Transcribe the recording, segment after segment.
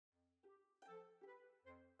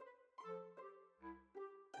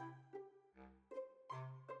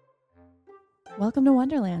Welcome to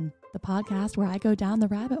Wonderland, the podcast where I go down the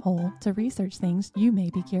rabbit hole to research things you may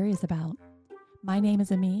be curious about. My name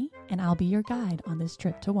is Ami, and I'll be your guide on this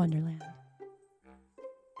trip to Wonderland.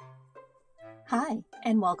 Hi,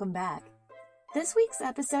 and welcome back. This week's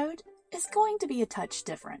episode is going to be a touch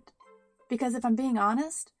different, because if I'm being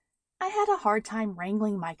honest, I had a hard time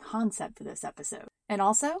wrangling my concept for this episode. And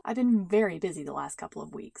also, I've been very busy the last couple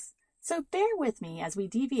of weeks. So bear with me as we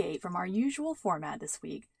deviate from our usual format this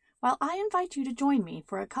week, while I invite you to join me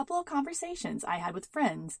for a couple of conversations I had with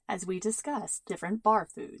friends as we discussed different bar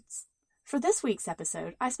foods. For this week's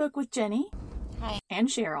episode, I spoke with Jenny. Hi. And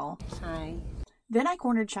Cheryl. Hi. Then I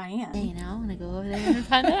cornered Cheyenne. Hey, now I want to go over there and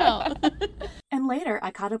find out. And later,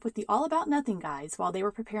 I caught up with the All About Nothing guys while they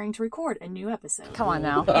were preparing to record a new episode. Come on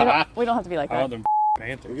now. We don't have to be like Oh, that. them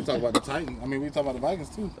Panthers. We can talk about the Titans. I mean, we can talk about the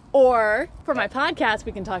Vikings too. Or, for my podcast,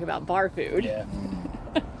 we can talk about bar food. Yeah.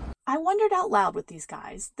 I wondered out loud with these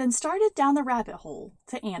guys, then started down the rabbit hole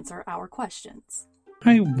to answer our questions.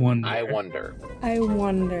 I wonder. I wonder. I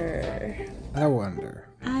wonder. I wonder.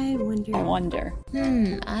 I wonder. I wonder.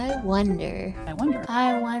 I wonder. I wonder.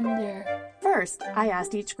 I wonder. First, I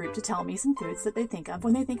asked each group to tell me some foods that they think of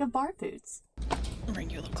when they think of bar foods. I'll bring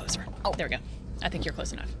you a little closer. Oh, there we go. I think you're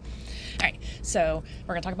close enough. All right, so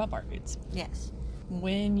we're going to talk about bar foods. Yes.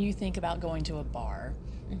 When you think about going to a bar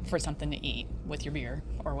for something to eat with your beer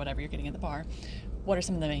or whatever you're getting at the bar, what are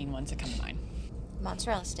some of the main ones that come to mind?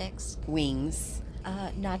 Mozzarella sticks. Wings.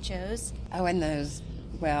 Nachos. Oh, and those,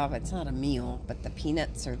 well, it's not a meal, but the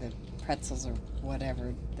peanuts or the pretzels or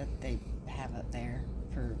whatever that they have up there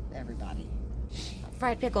for everybody.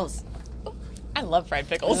 Fried pickles. I love fried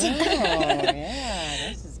pickles. Oh, yeah,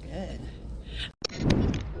 this is good.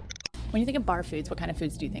 When you think of bar foods, what kind of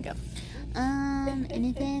foods do you think of?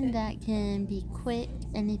 Anything that can be quick,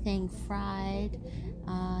 anything fried,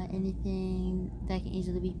 anything that can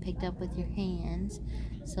easily be picked up with your hands.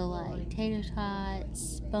 So like tater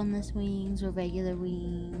tots, boneless wings or regular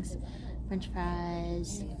wings, french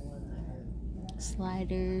fries,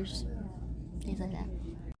 sliders, things like that.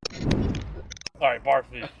 All right, bar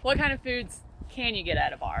food. What kind of foods can you get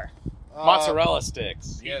at a bar? Mozzarella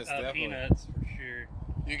sticks. Yes, definitely. Peanuts for sure.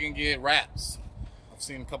 You can get wraps. I've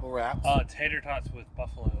seen a couple wraps. Tater tots with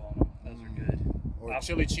buffalo on them. Those are good. Or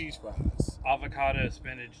chili cheese fries. Avocado,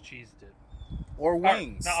 spinach, cheese dip. Or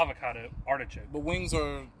wings. Not avocado, artichoke. But wings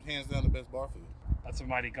are hands down the best bar food. That's a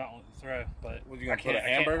mighty gauntlet to throw, but What, you I gonna put a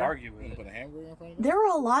can't hamburger? argue You with gonna it. put a hamburger in front of it? There were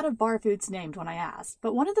a lot of bar foods named when I asked,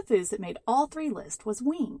 but one of the foods that made all three lists was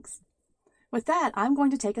wings. With that, I'm going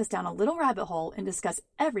to take us down a little rabbit hole and discuss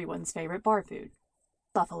everyone's favorite bar food,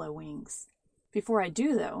 buffalo wings. Before I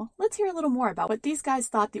do, though, let's hear a little more about what these guys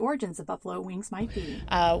thought the origins of buffalo wings might be.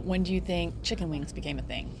 When do you think chicken wings became a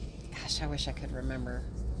thing? Gosh, I wish I could remember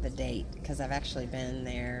the date because I've actually been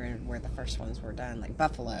there and where the first ones were done, like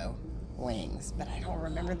Buffalo wings, but I don't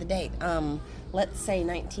remember the date. Let's say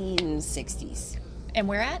 1960s. And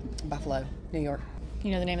where at? Buffalo, New York.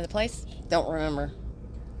 You know the name of the place? Don't remember.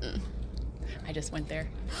 I just went there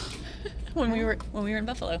when we were in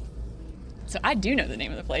Buffalo. So I do know the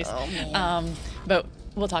name of the place. Oh, man. But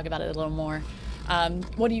we'll talk about it a little more.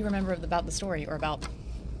 What do you remember about the story or about?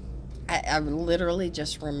 I literally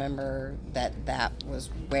just remember that was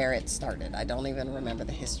where it started. I don't even remember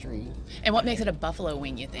the history. And what makes it a buffalo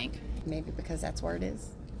wing, you think? Maybe because that's where it is.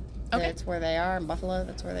 Okay. That's where they are in Buffalo.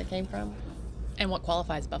 That's where they came from. And what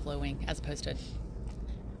qualifies buffalo wing as opposed to?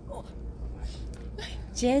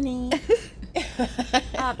 Jenny.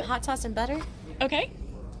 Hot sauce and butter. Okay.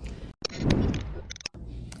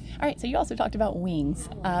 All right, so you also talked about wings.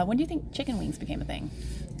 When do you think chicken wings became a thing?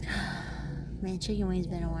 Man, chicken wings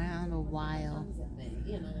been around a while.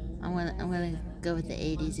 I'm gonna go with the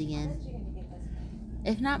 80s again.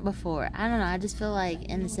 If not before. I don't know. I just feel like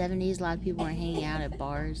in the 70s, a lot of people were hanging out at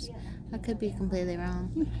bars. I could be completely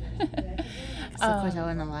wrong. So of course, I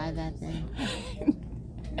wasn't alive back then.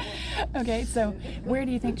 Okay, so where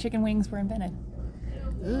do you think chicken wings were invented?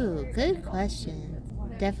 Ooh, good question.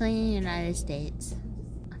 Definitely in the United States.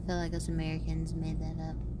 I feel like us Americans made that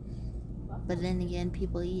up. But then again,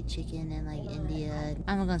 people eat chicken in like India.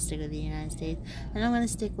 I'm gonna stick with the United States. And I'm gonna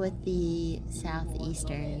stick with the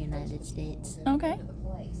southeastern United States. Okay,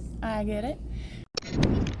 I get it. You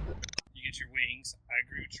get your wings. I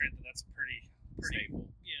agree with Trent that that's a pretty Staple.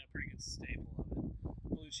 Yeah, pretty good staple of it.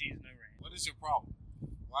 Blue cheese, no ranch. What is your problem?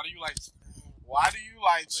 Why do you like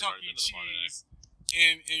chunky already been to the bar today. cheese?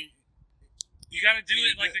 And You got to do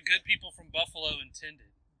it like the good people from Buffalo intended.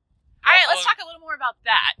 All right, let's talk a little more about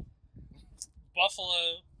that.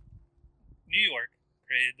 Buffalo, New York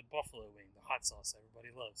created the buffalo wing, the hot sauce everybody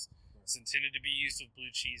loves. It's intended to be used with blue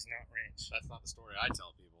cheese, not ranch. That's not the story I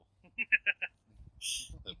tell people.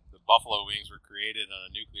 The buffalo wings were created on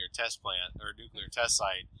a nuclear test plant or nuclear test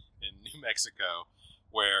site in New Mexico,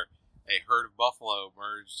 where a herd of buffalo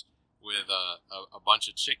merged with a bunch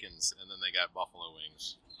of chickens, and then they got buffalo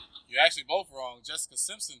wings. You're actually both wrong. Jessica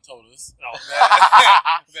Simpson told us Oh.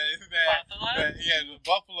 that the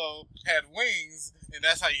buffalo had wings, and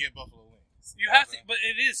that's how you get buffalo wings. You have to, but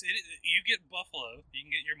it is. You get buffalo. You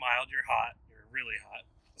can get your mild, your hot, your really hot.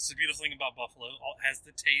 That's the beautiful thing about buffalo. It has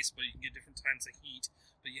the taste, but you can get different times of heat.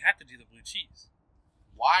 But you have to do the blue cheese.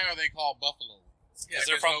 Why are they called buffalo wings? Because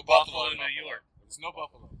they're from Buffalo, New York. There's no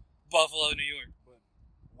buffalo. Buffalo, New York. But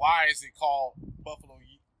why is it called buffalo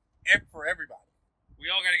for everybody? We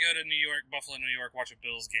all got to go to New York, Buffalo, New York, watch a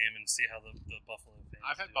Bills game and see how the Buffalo fans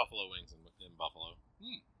I've had do. buffalo wings in Buffalo.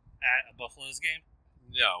 At a Buffalo's game.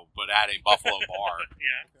 No, but at a buffalo bar.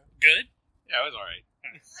 Yeah. Good. Yeah, it was all right.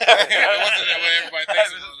 It wasn't the way everybody thinks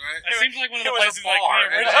it was, right? It seems like one of the It was a places like bar.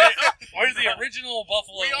 where's the original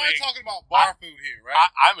Buffalo We are wing? talking about bar food here, right?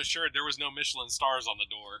 I'm assured there was no Michelin stars on the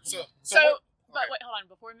door. But wait, hold on.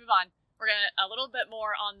 Before we move on, we're going to a little bit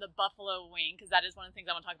more on the buffalo wing, because that is one of the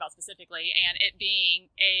things I want to talk about specifically, and it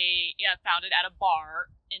being founded at a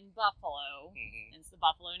bar in Buffalo. Mhm. It's the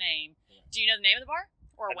Buffalo name. Do you know the name of the bar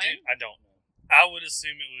or when? I don't know. I would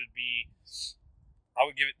assume it would be. I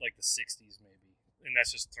would give it like the '60s maybe, and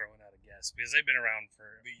that's just throwing out a guess because they've been around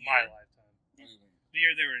for my lifetime. The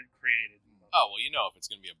year they were created. Oh, well, if it's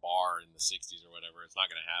going to be a bar in the 60s or whatever, it's not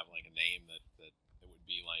going to have like a name that it would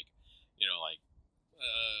be like,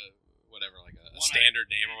 whatever, like a standard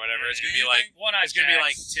name or whatever. It's going to be like One-Eyed it's going to be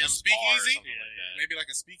like Jacks. Tim's Speakeasy? Bar or something like that. Maybe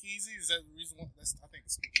like a speakeasy? Is that the reason why? I think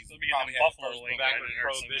the speakeasy So we get probably them had the buffalo first wings. Back buffalo when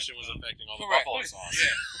Right. Prohibition was affecting all the Correct. buffalo sauce.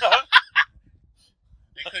 Yeah.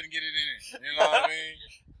 They couldn't get it in it. You know what I mean?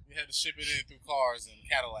 You had to ship it in through cars and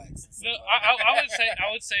Cadillacs. And No, stuff like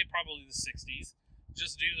I would say probably the '60s,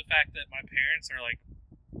 just due to the fact that my parents are like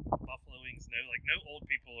buffalo wings. No old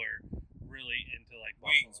people are really into like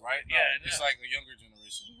buffalo. wings, right? No, Yeah, it's like a younger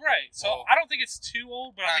generation. right. So Well, I don't think it's too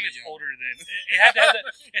old, but I think kinda it's young. older than it had to have that.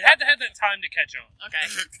 It had to have that time to catch on. Okay.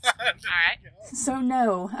 All right. So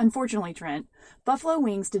no, unfortunately, Trent, buffalo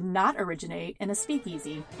wings did not originate in a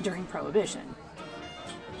speakeasy during Prohibition.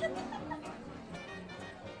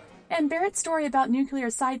 And Barrett's story about nuclear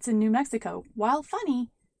sites in New Mexico, while funny,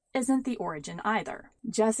 isn't the origin either.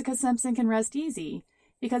 Jessica Simpson can rest easy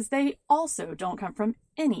because they also don't come from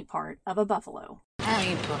any part of a buffalo. I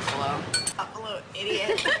don't eat buffalo. Buffalo,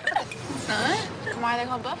 idiot. Huh? Why are they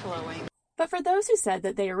called buffalo wings? But for those who said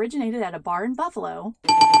that they originated at a bar in Buffalo,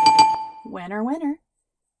 winner, winner,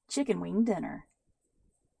 chicken wing dinner.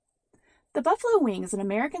 The buffalo wing is an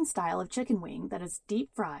American style of chicken wing that is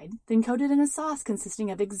deep fried, then coated in a sauce consisting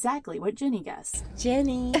of exactly what Jenny guessed.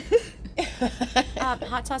 Jenny.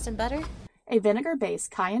 Hot sauce and butter? A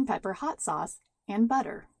vinegar-based cayenne pepper hot sauce and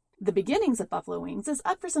butter. The beginnings of buffalo wings is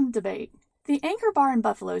up for some debate. The Anchor Bar in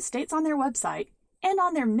Buffalo states on their website and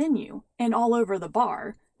on their menu and all over the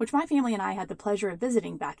bar, which my family and I had the pleasure of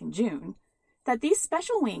visiting back in June, that these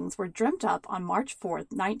special wings were dreamt up on March 4th,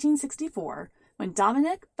 1964, when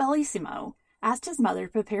Dominic Bellissimo asked his mother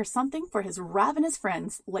to prepare something for his ravenous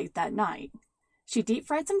friends late that night. She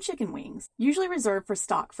deep-fried some chicken wings, usually reserved for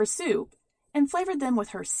stock for soup, and flavored them with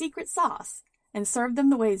her secret sauce, and served them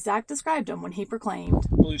the way Zach described them when he proclaimed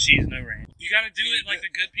Blue cheese, no rain. You got to do it like the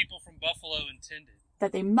good people from Buffalo intended.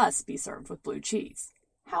 that they must be served with blue cheese.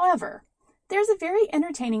 However, there's a very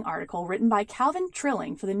entertaining article written by Calvin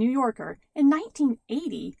Trilling for The New Yorker in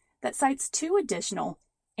 1980 that cites two additional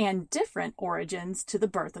and different origins to the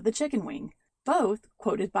birth of the chicken wing, both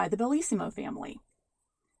quoted by the Bellissimo family.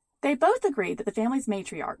 They both agree that the family's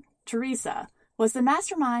matriarch, Teresa, was the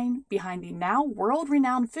mastermind behind the now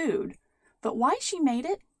world-renowned food, but why she made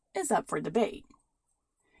it is up for debate.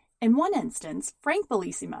 In one instance, Frank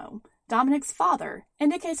Bellissimo, Dominic's father,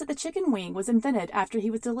 indicates that the chicken wing was invented after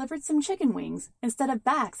he was delivered some chicken wings instead of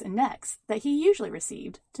backs and necks that he usually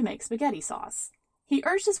received to make spaghetti sauce. He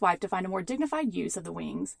urged his wife to find a more dignified use of the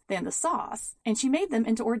wings than the sauce, and she made them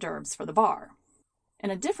into hors d'oeuvres for the bar. In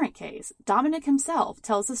a different case, Dominic himself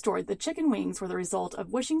tells the story that the chicken wings were the result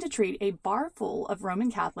of wishing to treat a bar full of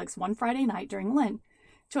Roman Catholics one Friday night during Lent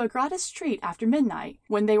to a gratis treat after midnight,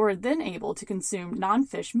 when they were then able to consume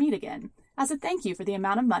non-fish meat again, as a thank you for the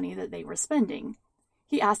amount of money that they were spending.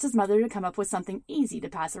 He asked his mother to come up with something easy to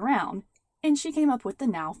pass around, and she came up with the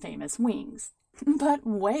now famous wings. But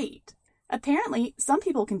wait! Apparently, some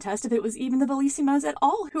people contest if it was even the Bellissimos at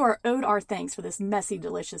all who are owed our thanks for this messy,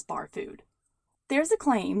 delicious bar food. There's a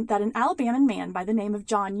claim that an Alabama man by the name of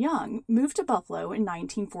John Young moved to Buffalo in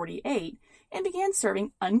 1948 and began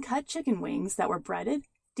serving uncut chicken wings that were breaded,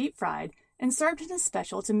 deep-fried, and served in a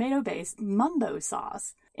special tomato-based mumbo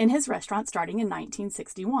sauce in his restaurant starting in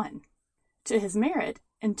 1961. To his merit,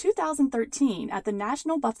 in 2013 at the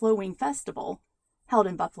National Buffalo Wing Festival, held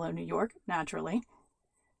in Buffalo, New York, naturally,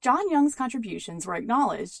 John Young's contributions were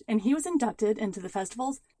acknowledged and he was inducted into the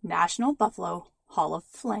festival's National Buffalo Hall of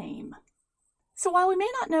Flame. So while we may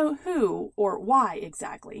not know who or why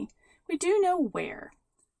exactly, we do know where.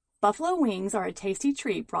 Buffalo wings are a tasty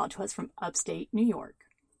treat brought to us from upstate New York.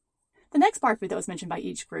 The next bar food that was mentioned by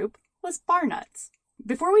each group was bar nuts.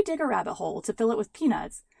 Before we dig a rabbit hole to fill it with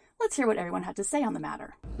peanuts, let's hear what everyone had to say on the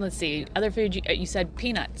matter. Let's see. Other food, you said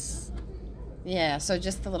peanuts. Yeah, so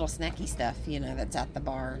just the little snacky stuff, that's at the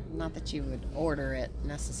bar. Not that you would order it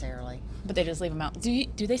necessarily. But they just leave them out. Do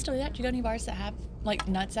they still do that? Do you go to any bars that have,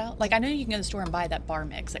 nuts out? I know you can go to the store and buy that bar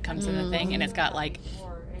mix that comes in the thing, and it's got,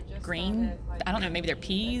 green, I don't know, maybe they're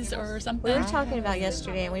peas or something. We were talking about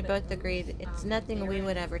yesterday, and we both agreed it's nothing we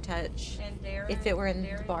would ever touch if it were in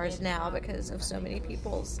the bars now because of so many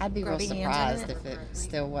people's I'd be real grubby hands surprised in it. if it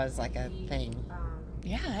still was like a thing.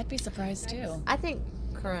 Yeah, I'd be surprised too. I think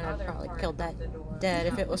Corona probably killed that dead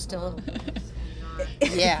if it was still...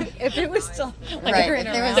 Yeah. If it was still... Right. If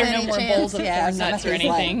there was there are any no more chance, bowls of corn nuts or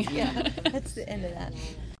anything. Yeah, that's the end of that.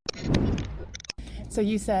 So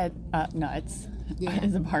you said nuts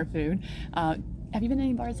is a bar food. Have you been to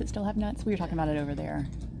any bars that still have nuts? We were talking about it over there.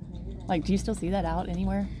 Do you still see that out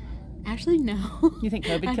anywhere? Actually, no. You think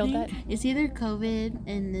COVID killed that? It's either COVID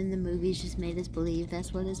and then the movies just made us believe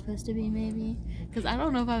that's what it's supposed to be, maybe. Because I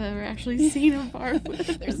don't know if I've ever actually seen a bar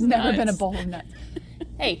with There's never been a bowl of nuts.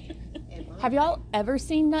 Hey, have y'all ever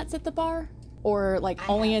seen nuts at the bar? Or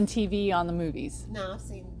only in TV on the movies? No, I've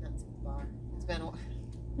seen nuts at the bar. It's been a while.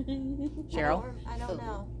 Cheryl? I don't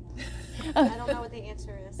know. I don't know what the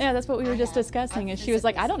answer is. Yeah, that's what we were just discussing. Is she was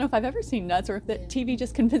like, I don't know if I've ever seen nuts or if the TV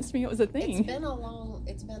just convinced me it was a thing.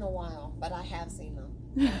 It's been a while, but I have seen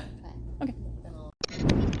them. Okay.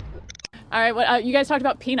 All right, well, you guys talked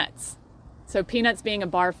about peanuts. So peanuts being a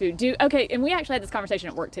bar food. And we actually had this conversation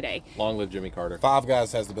at work today. Long live Jimmy Carter. Five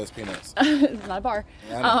Guys has the best peanuts. It's not a bar.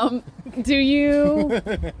 Do you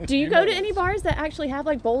go to any bars that actually have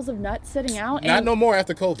bowls of nuts sitting out? Not no more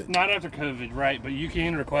after COVID. Not after COVID, right? But you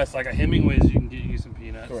can request a Hemingway's. You can get you some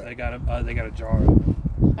peanuts. Correct. They got a jar of them.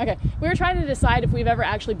 Okay, we were trying to decide if we've ever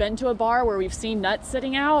actually been to a bar where we've seen nuts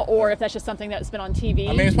sitting out, or if that's just something that's been on TV.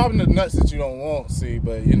 I mean, it's probably the nuts that you don't want to see,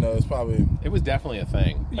 but it's probably. It was definitely a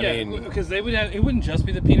thing. Yeah, because they would have. It wouldn't just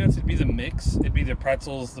be the peanuts; it'd be the mix. It'd be the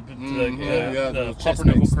pretzels, the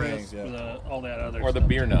pumpernickel crisps, all that other. Or the stuff.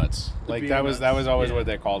 beer nuts. Beer nuts. That was always what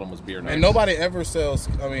they called them, was beer nuts. And nobody ever serves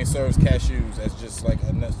cashews as just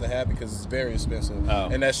a nuts to have because it's very expensive. Oh.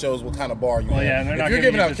 And that shows what kind of bar you have. Yeah, and they're if not you're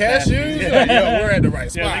gonna giving out use this cashews, we're at the right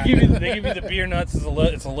spot. Yeah, they give you the beer nuts. It's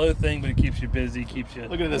a low thing, but it keeps you busy, keeps you.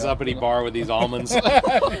 Look at this uppity bar with these almonds.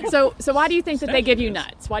 So why do you think that they give you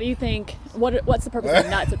nuts? Why do you think what's the purpose of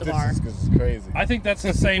nuts at the bar? This is crazy. I think that's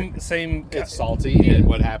the same. It's salty, and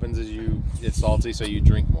what happens is it's salty, so you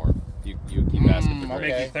drink more. You keep asking for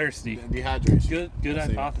Make you thirsty. Dehydration. Good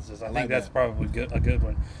hypothesis. I think that's probably a good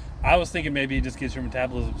one. I was thinking maybe it just gets your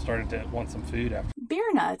metabolism started to want some food after.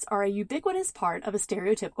 Beer nuts are a ubiquitous part of a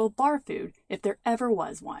stereotypical bar food, if there ever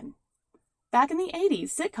was one. Back in the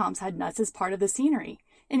 80s, sitcoms had nuts as part of the scenery,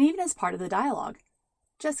 and even as part of the dialogue.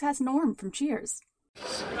 Just ask Norm from Cheers.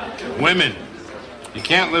 Women, you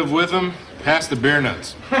can't live with them, pass the beer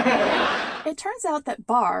nuts. It turns out that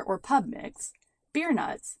bar or pub mix, beer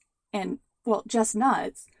nuts, and, just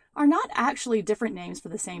nuts, are not actually different names for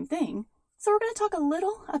the same thing, so we're going to talk a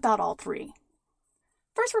little about all three.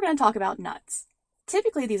 First, we're going to talk about nuts.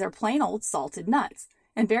 Typically, these are plain old salted nuts,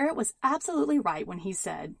 and Barrett was absolutely right when he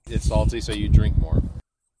said, it's salty, so you drink more.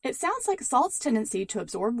 It sounds like salt's tendency to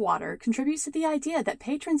absorb water contributes to the idea that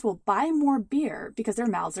patrons will buy more beer because their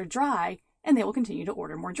mouths are dry, and they will continue to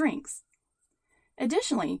order more drinks.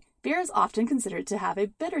 Additionally, beer is often considered to have a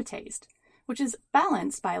bitter taste, which is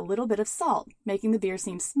balanced by a little bit of salt, making the beer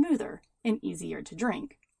seem smoother and easier to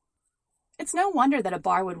drink. It's no wonder that a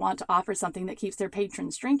bar would want to offer something that keeps their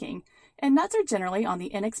patrons drinking, and nuts are generally on the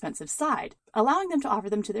inexpensive side, allowing them to offer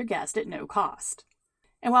them to their guests at no cost.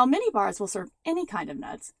 And while many bars will serve any kind of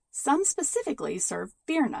nuts, some specifically serve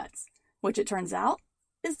beer nuts, which it turns out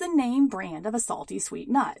is the name brand of a salty sweet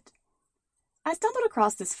nut. I stumbled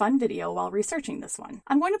across this fun video while researching this one.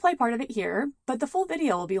 I'm going to play part of it here, but the full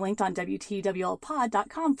video will be linked on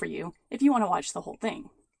WTWLpod.com for you if you want to watch the whole thing.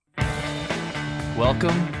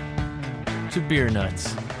 Welcome to Beer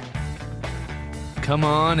Nuts. Come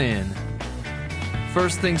on in.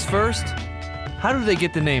 First things first, how do they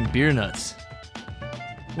get the name Beer Nuts?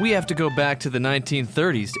 We have to go back to the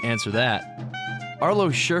 1930s to answer that.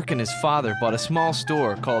 Arlo Shirk and his father bought a small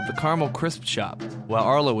store called the Caramel Crisp Shop while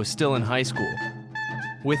Arlo was still in high school.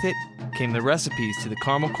 With it came the recipes to the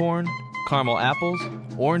caramel corn, caramel apples,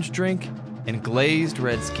 orange drink, and glazed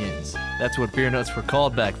Redskins. That's what beer nuts were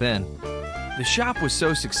called back then. The shop was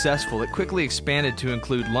so successful it quickly expanded to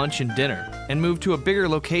include lunch and dinner and moved to a bigger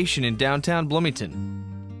location in downtown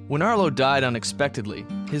Bloomington. When Arlo died unexpectedly,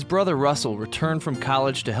 his brother Russell returned from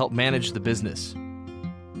college to help manage the business.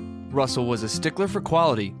 Russell was a stickler for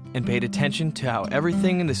quality and paid attention to how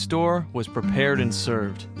everything in the store was prepared and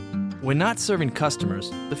served. When not serving customers,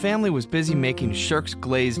 the family was busy making Shirk's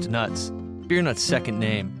Glazed Nuts, beer nuts' second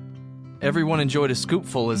name. Everyone enjoyed a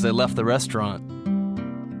scoopful as they left the restaurant.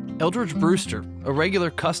 Eldridge Brewster, a regular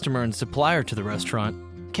customer and supplier to the restaurant,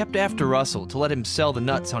 kept after Russell to let him sell the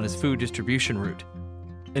nuts on his food distribution route.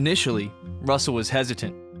 Initially, Russell was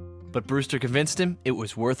hesitant, but Brewster convinced him it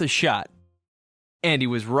was worth a shot. And he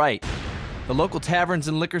was right. The local taverns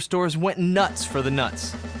and liquor stores went nuts for the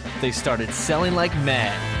nuts. They started selling like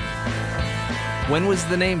mad. When was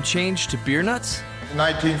the name changed to Beer Nuts? In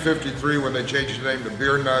 1953, when they changed the name to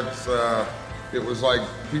Beer Nuts, it was like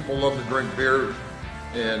people love to drink beer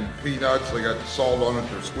and peanuts. They got the salt on it,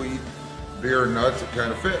 they're sweet. Beer and nuts, it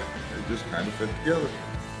kind of fit. It just kind of fit together.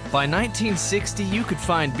 By 1960, you could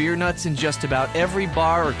find Beer Nuts in just about every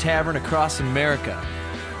bar or tavern across America.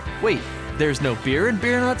 Wait, there's no beer in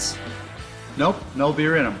Beer Nuts? Nope, no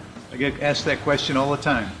beer in them. I get asked that question all the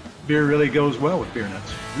time. Beer really goes well with Beer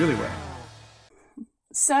Nuts, really well.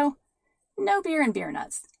 So, no beer in Beer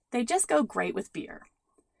Nuts. They just go great with beer.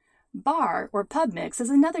 Bar or pub mix is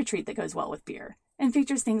another treat that goes well with beer and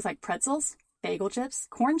features things like pretzels, bagel chips,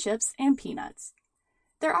 corn chips, and peanuts.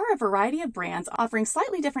 There are a variety of brands offering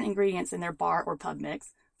slightly different ingredients in their bar or pub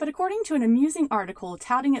mix, but according to an amusing article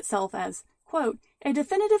touting itself as, quote, a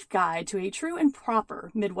definitive guide to a true and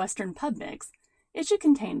proper Midwestern pub mix, it should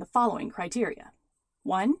contain the following criteria.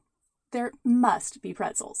 1. There must be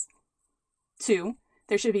pretzels. 2.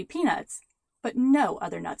 There should be peanuts, but no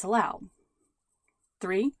other nuts allowed.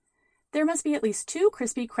 3. There must be at least 2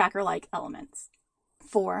 crispy cracker-like elements.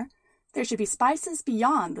 4. There should be spices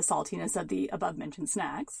beyond the saltiness of the above-mentioned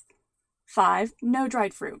snacks. 5. No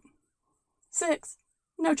dried fruit. 6.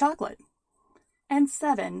 No chocolate. And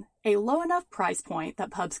 7. A low enough price point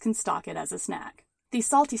that pubs can stock it as a snack. These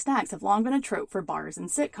salty snacks have long been a trope for bars and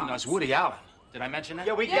sitcoms. No, it's Woody Allen. Did I mention that?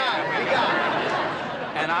 Yeah, we got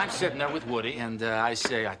it. And I'm sitting there with Woody, and I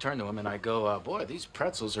turn to him and I go, boy, these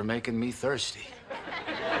pretzels are making me thirsty.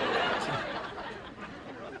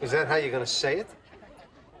 Is that how you're going to say it?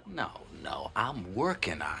 No, I'm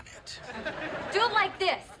working on it. Do it like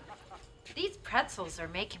this. These pretzels are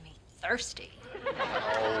making me thirsty.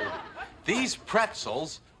 Oh, these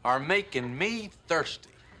pretzels are making me thirsty.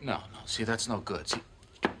 No, see, that's no good. See,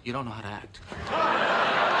 you don't know how to act.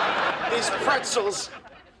 These pretzels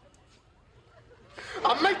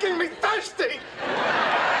are making me thirsty.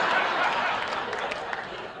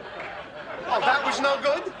 Oh, that was no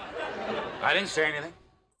good? I didn't say anything.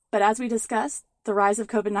 But as we discussed, the rise of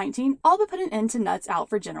COVID-19 all but put an end to nuts out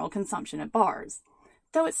for general consumption at bars.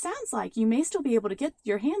 Though it sounds like you may still be able to get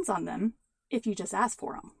your hands on them if you just ask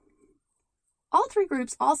for them. All three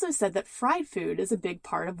groups also said that fried food is a big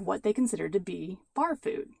part of what they consider to be bar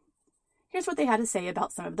food. Here's what they had to say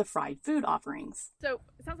about some of the fried food offerings. So,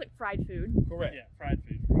 it sounds like fried food. Correct. Yeah, fried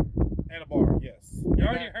food. At a bar, yes. You're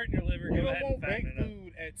already hurting your liver. You Go don't ahead want and fatten baked it up.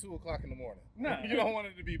 food at 2 o'clock in the morning. No. You don't want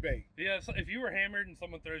it to be baked. Yeah, so if you were hammered and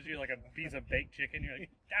someone throws you like a piece of baked chicken, you're like,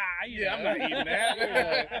 I'm not eating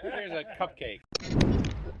that. Here's a cupcake.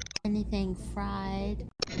 Anything fried?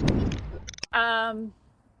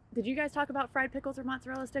 Did you guys talk about fried pickles or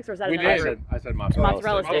mozzarella sticks, or is that We another did. group? I said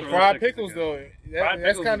mozzarella sticks. Fried pickles, though,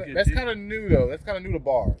 that's kind of new, though. That's kind of new to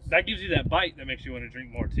bars. That gives you that bite that makes you want to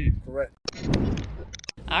drink more, too. Correct.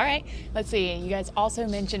 All right, let's see. You guys also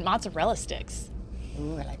mentioned mozzarella sticks.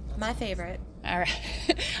 Ooh, I like my favorite. All right.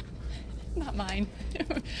 Not mine.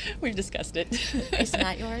 We've discussed it. It's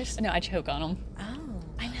not yours? No, I choke on them. Oh,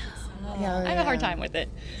 I know. Yeah, I have a hard time with it.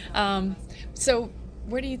 So,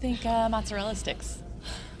 where do you think mozzarella sticks?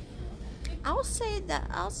 I'll say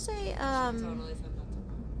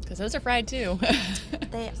because those are fried too.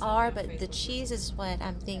 They are, but the cheese is what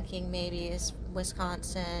I'm thinking maybe is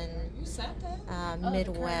Wisconsin,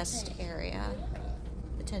 Midwest area,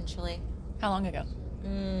 potentially. How long ago?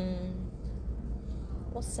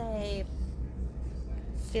 We'll say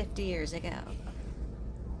 50 years ago.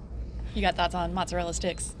 You got thoughts on mozzarella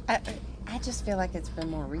sticks? I just feel like it's been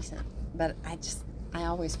more recent, but I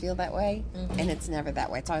always feel that way, and it's never that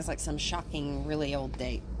way. It's always like some shocking, really old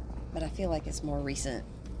date, but I feel like it's more recent,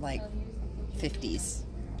 like 50s.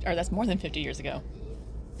 Or that's more than 50 years ago.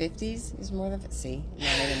 50s is more than... See,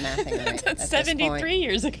 not even mathing right. That's 73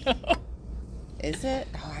 years ago. Is it?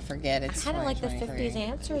 Oh, I forget. It's I kind of like the 50s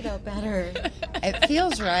answer, though, better. It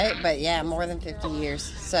feels right, but yeah, more than 50 years.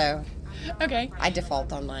 So, okay. I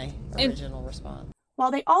default on my original response. While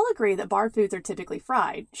they all agree that bar foods are typically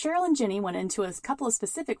fried, Cheryl and Jenny went into a couple of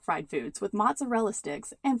specific fried foods with mozzarella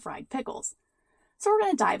sticks and fried pickles. So we're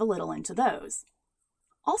going to dive a little into those.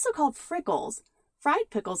 Also called frickles, fried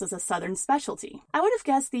pickles is a southern specialty. I would have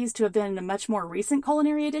guessed these to have been a much more recent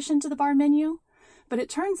culinary addition to the bar menu, but it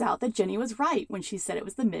turns out that Jenny was right when she said it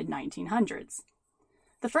was the mid-1900s.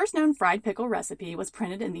 The first known fried pickle recipe was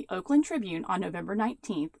printed in the Oakland Tribune on November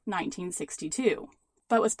 19, 1962,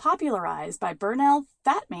 but was popularized by Burnell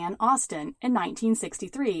Fat Man Austin in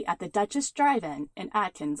 1963 at the Duchess Drive-In in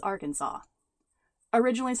Atkins, Arkansas.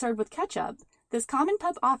 Originally served with ketchup, this common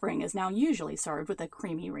pub offering is now usually served with a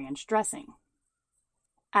creamy ranch dressing.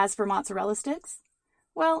 As for mozzarella sticks,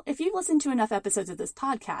 well, if you've listened to enough episodes of this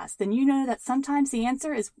podcast, then you know that sometimes the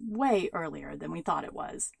answer is way earlier than we thought it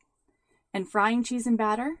was. And frying cheese in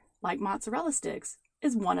batter, like mozzarella sticks,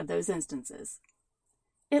 is one of those instances.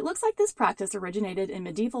 It looks like this practice originated in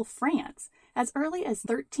medieval France as early as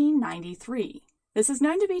 1393. This is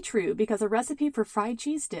known to be true because a recipe for fried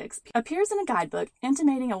cheese sticks appears in a guidebook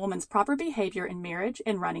intimating a woman's proper behavior in marriage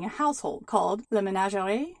and running a household called Le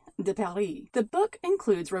Ménagerie de Paris. The book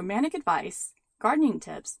includes romantic advice, gardening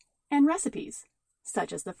tips, and recipes,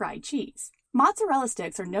 such as the fried cheese. Mozzarella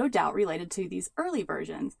sticks are no doubt related to these early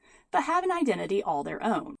versions, but have an identity all their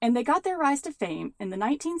own, and they got their rise to fame in the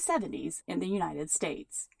 1970s in the United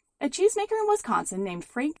States. A cheesemaker in Wisconsin named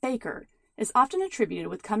Frank Baker is often attributed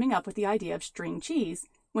with coming up with the idea of string cheese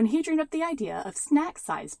when he dreamed up the idea of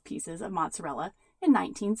snack-sized pieces of mozzarella in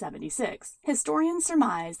 1976. Historians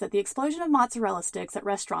surmise that the explosion of mozzarella sticks at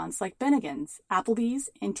restaurants like Bennigan's, Applebee's,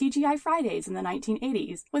 and TGI Fridays in the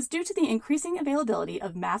 1980s was due to the increasing availability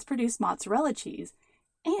of mass-produced mozzarella cheese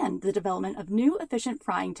and the development of new efficient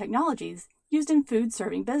frying technologies used in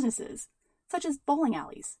food-serving businesses, such as bowling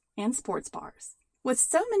alleys and sports bars. With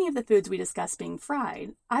so many of the foods we discussed being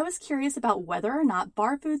fried, I was curious about whether or not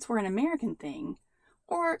bar foods were an American thing,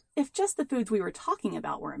 or if just the foods we were talking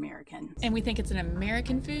about were American. And we think it's an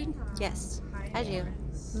American food? Yes, I do.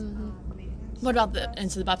 Mm-hmm. What about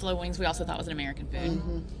the buffalo wings? We also thought was an American food.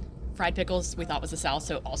 Mm-hmm. Fried pickles we thought was the South,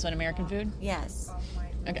 so also an American food? Yes.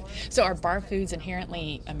 Okay. So are bar foods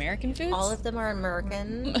inherently American foods? All of them are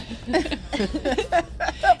American.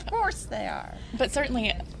 Of course they are. But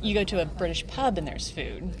certainly you go to a British pub and there's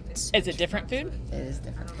food. Is it different food? It is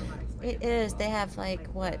different food. It is. They have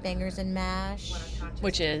bangers and mash.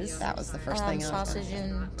 Which is? That was the first thing. Sausage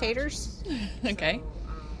and taters. Okay.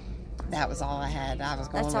 That was all I had. I was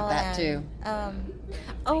going That's with all that too.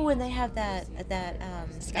 And they have that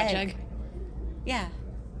Scotch egg. Yeah.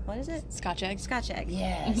 What is it? Scotch egg. Scotch egg.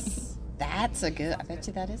 Yes. That's a good. I bet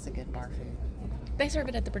you that is a good bar food. They serve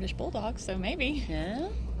it at the British Bulldog, so maybe. Yeah.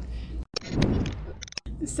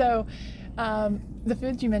 So, the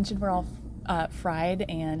foods you mentioned were all fried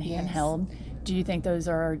and handheld. Yes. Do you think those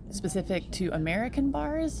are specific to American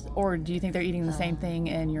bars, or do you think they're eating the same thing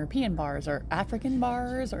in European bars, or African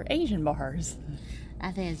bars, or Asian bars?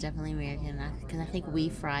 I think it's definitely American, because I think we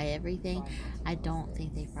fry everything. I don't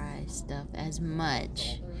think they fry stuff as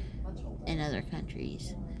much in other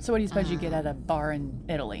countries. So what do you suppose you get at a bar in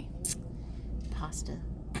Italy? Pasta.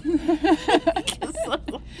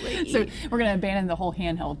 So we're going to abandon the whole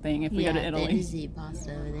handheld thing if we go to Italy. They just eat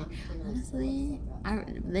pasta over there. Honestly,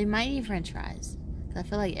 they might eat French fries. I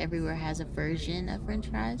feel like everywhere has a version of French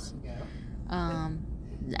fries. I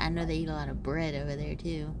know they eat a lot of bread over there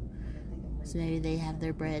too. So maybe they have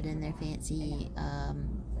their bread in their fancy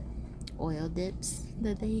oil dips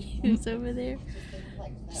that they use over there.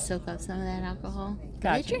 Soak up some of that alcohol.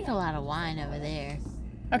 Gotcha. They drink a lot of wine over there.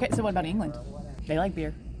 Okay, so what about England? They like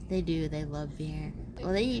beer. They do. They love beer.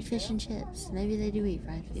 Well, they eat fish and chips. Maybe they do eat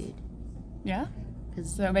fried food. Yeah?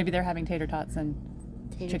 So maybe they're having tater tots and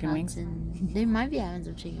chicken wings? And they might be having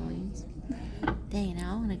some chicken wings. Dang,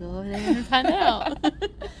 now I want to go over there and find out.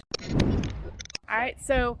 All right,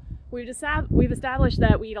 so we've established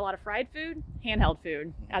that we eat a lot of fried food, handheld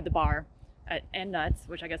food at the bar, and nuts,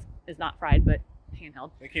 which I guess is not fried, but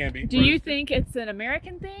handheld. They can be. Do you think it's an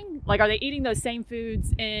American thing? Like, are they eating those same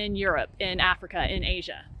foods in Europe, in Africa, in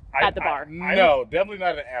Asia, at the bar? No, definitely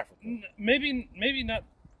not in Africa. Maybe not.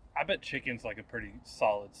 I bet chicken's like a pretty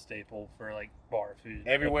solid staple for like bar food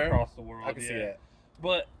everywhere across the world. I can see that.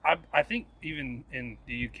 But I think even in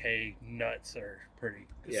the UK, nuts are pretty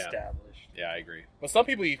established. Yeah, I agree. But some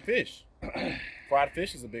people eat fish. Fried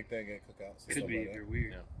fish is a big thing at cookouts. Could be if you're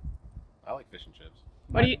weird. Yeah. I like fish and chips.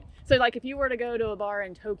 What do you? So, like, if you were to go to a bar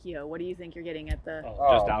in Tokyo, what do you think you're getting at the?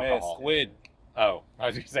 Just alcohol. Squid. Oh, I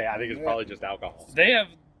was going to say, I think it's probably just alcohol. They have,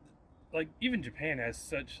 like, even Japan has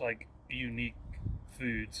such, like, unique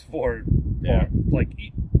foods for, like,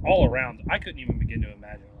 all around. I couldn't even begin to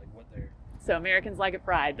imagine, like, what they're... So Americans like it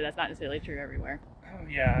fried, but that's not necessarily true everywhere. Oh,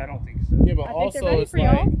 yeah, I don't think so. Yeah, but I think also they're ready it's for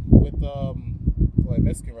like y'all. with like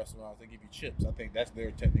Mexican restaurants, they give you chips. I think that's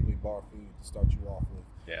their technically bar food to start you off with.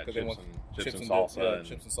 Yeah, 'Cause chips and dip, salsa. And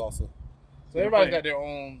chips and salsa. So They're everybody's playing- got their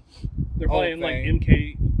own. They're own playing, like, thing.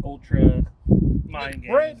 MK Ultra mind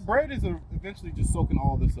games. Bread is eventually just soaking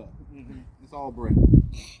all this up. Mhm. It's all bread.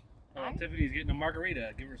 Tiffany's getting a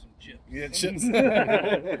margarita. Give her some chips. Yeah, chips.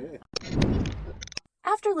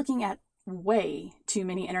 After looking at way too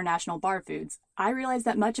many international bar foods, I realized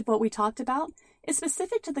that much of what we talked about is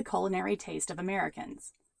specific to the culinary taste of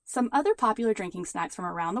Americans. Some other popular drinking snacks from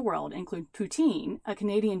around the world include poutine, a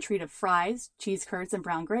Canadian treat of fries, cheese curds, and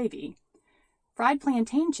brown gravy, fried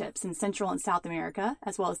plantain chips in Central and South America,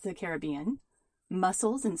 as well as the Caribbean,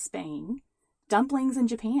 mussels in Spain, dumplings in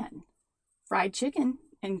Japan, fried chicken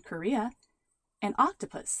in Korea, and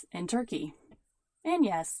octopus in Turkey. And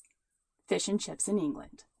yes, fish and chips in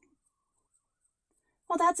England.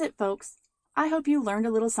 Well, that's it, folks. I hope you learned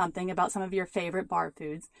a little something about some of your favorite bar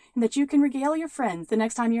foods and that you can regale your friends the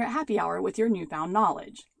next time you're at happy hour with your newfound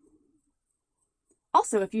knowledge.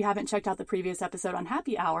 Also, if you haven't checked out the previous episode on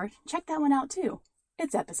Happy Hour, check that one out too.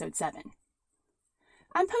 It's episode 7.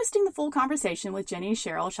 I'm posting the full conversation with Jenny,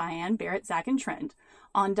 Cheryl, Cheyenne, Barrett, Zach, and Trent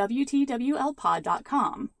on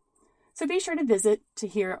WTWLpod.com. So be sure to visit to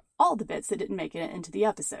hear all the bits that didn't make it into the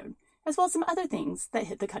episode, as well as some other things that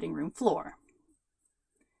hit the cutting room floor.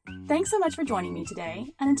 Thanks so much for joining me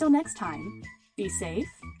today, and until next time, be safe,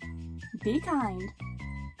 be kind,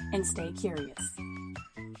 and stay curious.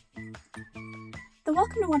 The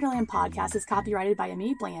Welcome to Wonderland podcast is copyrighted by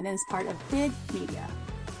Amit Bland and is part of Big Media.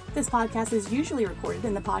 This podcast is usually recorded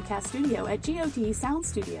in the podcast studio at GOT Sound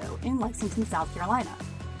Studio in Lexington, South Carolina.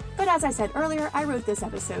 But as I said earlier, I wrote this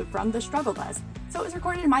episode from the struggle bus, so it was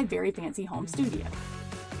recorded in my very fancy home studio.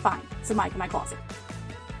 Fine, it's a mic in my closet.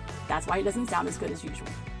 That's why it doesn't sound as good as usual.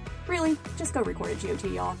 Really, just go record at GOT,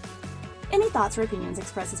 y'all. Any thoughts or opinions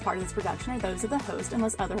expressed as part of this production are those of the host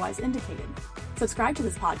unless otherwise indicated. Subscribe to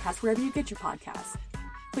this podcast wherever you get your podcasts.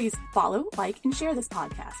 Please follow, like, and share this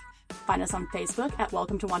podcast. Find us on Facebook at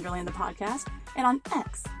Welcome to Wonderland the Podcast, and on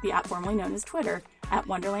X, the app formerly known as Twitter, at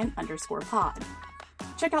Wonderland_pod.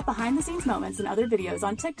 Check out behind-the-scenes moments and other videos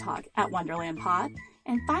on TikTok at Wonderland Pod.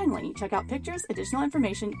 And finally, check out pictures, additional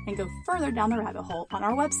information, and go further down the rabbit hole on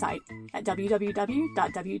our website at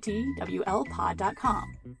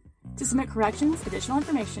www.wtwlpod.com. To submit corrections, additional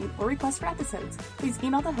information, or requests for episodes, please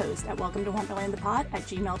email the host at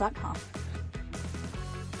welcometowonderlandthepod@gmail.com.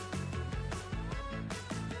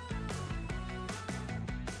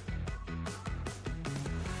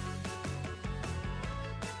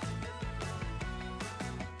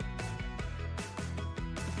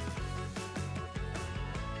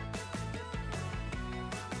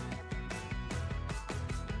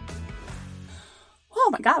 Oh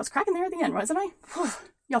my god, I was cracking there at the end, wasn't I? Whew.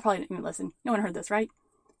 Y'all probably didn't even listen. No one heard this, right?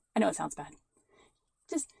 I know it sounds bad.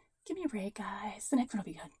 Just give me a break, guys. The next one will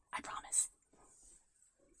be good. I promise.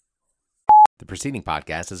 The preceding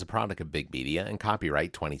podcast is a product of Big Media and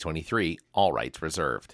copyright 2023, all rights reserved.